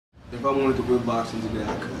If I wanted to quit boxing today,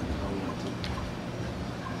 I could. If I wanted to.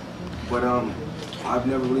 But I've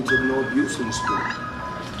never really took no abuse in the sport.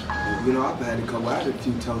 You know, I've had a couple. I had a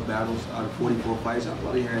few tough battles. Out of 44 fights, I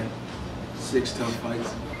probably had 6 tough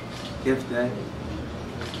fights, if that.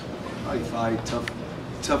 Probably 5 tough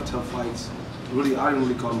fights. Really, I didn't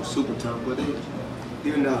really call them super tough, but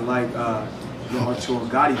they're not like Arturo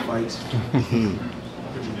Gotti fights.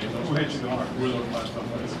 Who hit you the hard? Who were those 5 tough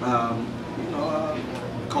fights?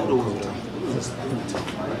 Cotto was tough. It was a tough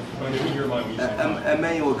fight.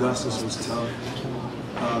 Emmanuel Augustus was tough.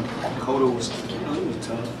 Cotto was, he was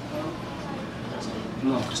tough.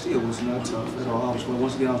 No, Castillo was not tough at all.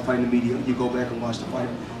 Once again, I was fighting the media. You go back and watch the fight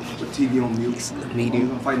with TV on mute.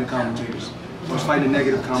 I'm fighting the commentators. I was fighting the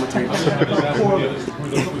negative commentators.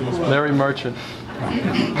 Larry Merchant. What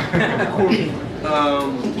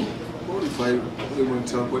did he fight? It went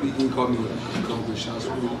tough. What he called me with a couple good shots. I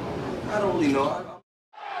don't really know.